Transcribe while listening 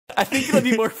I think it'll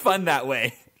be more fun that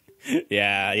way.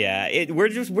 Yeah. We're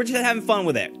just having fun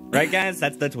with it, right, guys?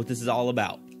 That's what this is all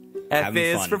about. F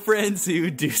is fun. for friends who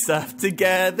do stuff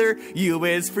together. U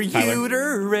is for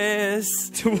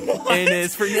uterus. What? N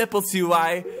is for nipples who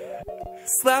I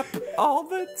slap all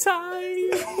the time.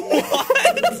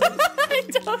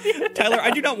 What? Tyler,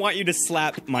 I do not want you to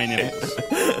slap my nipples.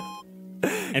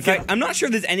 In fact, I'm not sure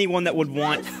there's anyone that would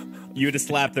want you to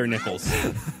slap their nipples.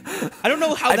 I don't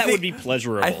know how that would be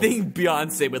pleasurable. I think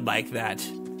Beyonce would like that.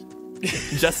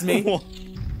 Just me?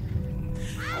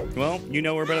 Well, you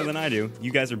know her better than I do.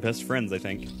 You guys are best friends, I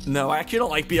think. No, I actually don't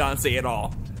like Beyonce at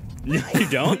all. No, you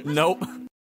don't? Nope.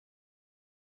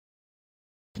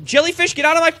 Jellyfish, get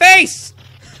out of my face!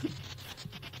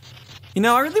 You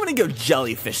know, I really want to go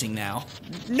jellyfishing now.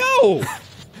 No!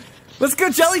 Let's go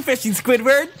jellyfishing,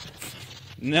 Squidward!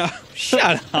 No,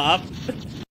 shut up.